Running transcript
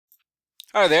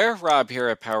Hi there, Rob here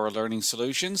at Power Learning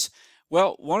Solutions.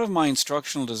 Well, one of my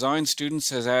instructional design students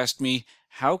has asked me,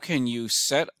 how can you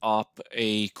set up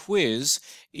a quiz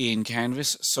in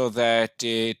Canvas so that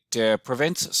it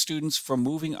prevents students from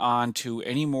moving on to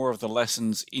any more of the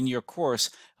lessons in your course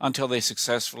until they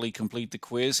successfully complete the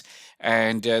quiz?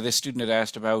 And this student had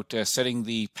asked about setting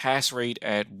the pass rate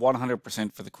at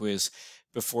 100% for the quiz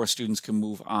before students can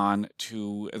move on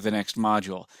to the next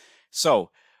module. So,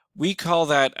 we call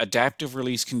that adaptive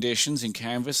release conditions in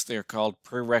Canvas. They're called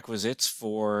prerequisites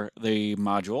for the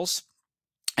modules.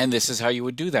 And this is how you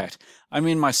would do that. I'm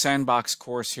in my sandbox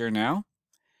course here now,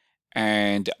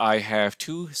 and I have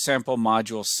two sample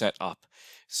modules set up.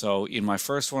 So in my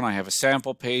first one, I have a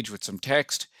sample page with some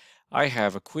text. I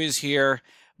have a quiz here,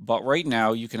 but right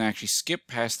now you can actually skip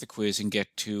past the quiz and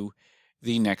get to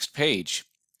the next page.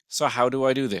 So how do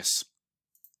I do this?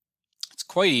 It's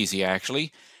quite easy,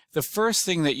 actually. The first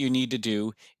thing that you need to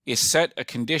do is set a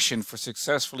condition for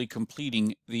successfully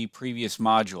completing the previous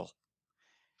module.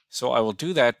 So I will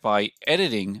do that by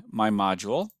editing my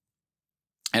module,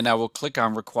 and I will click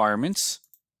on Requirements,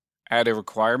 add a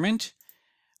requirement.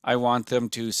 I want them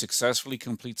to successfully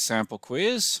complete sample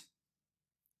quiz,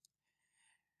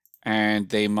 and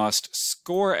they must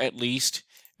score at least,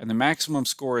 and the maximum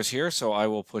score is here, so I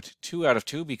will put 2 out of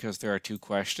 2 because there are 2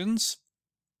 questions.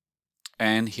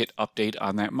 And hit update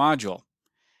on that module.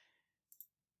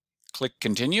 Click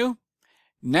continue.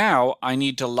 Now I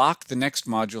need to lock the next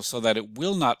module so that it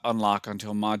will not unlock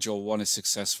until module 1 is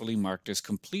successfully marked as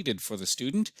completed for the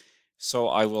student. So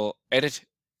I will edit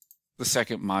the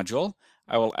second module.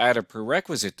 I will add a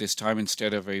prerequisite this time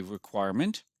instead of a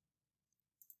requirement.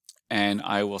 And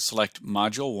I will select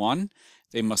module 1.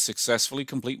 They must successfully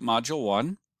complete module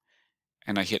 1.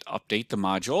 And I hit update the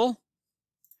module.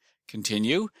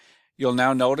 Continue. You'll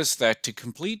now notice that to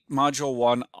complete Module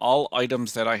 1, all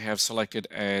items that I have selected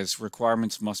as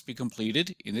requirements must be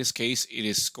completed. In this case, it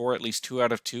is score at least 2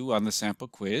 out of 2 on the sample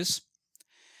quiz.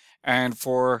 And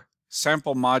for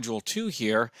sample Module 2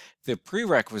 here, the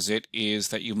prerequisite is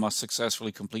that you must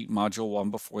successfully complete Module 1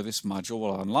 before this module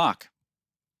will unlock.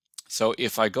 So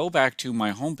if I go back to my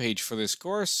home page for this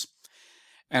course,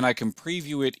 and I can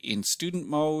preview it in student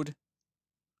mode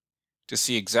to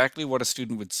see exactly what a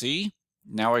student would see.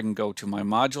 Now I can go to my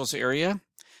modules area.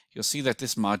 You'll see that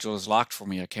this module is locked for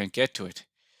me. I can't get to it.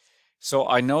 So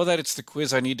I know that it's the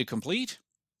quiz I need to complete.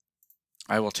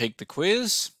 I will take the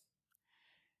quiz,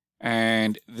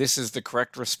 and this is the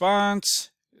correct response.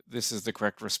 This is the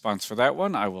correct response for that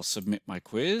one. I will submit my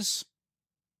quiz.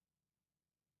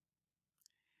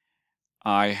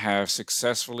 I have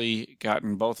successfully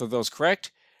gotten both of those correct.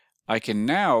 I can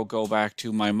now go back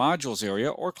to my modules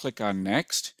area or click on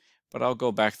next. But I'll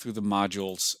go back through the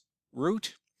modules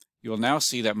route. You'll now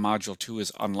see that module 2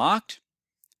 is unlocked.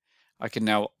 I can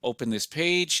now open this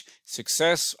page.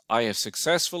 Success, I have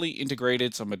successfully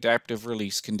integrated some adaptive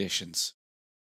release conditions.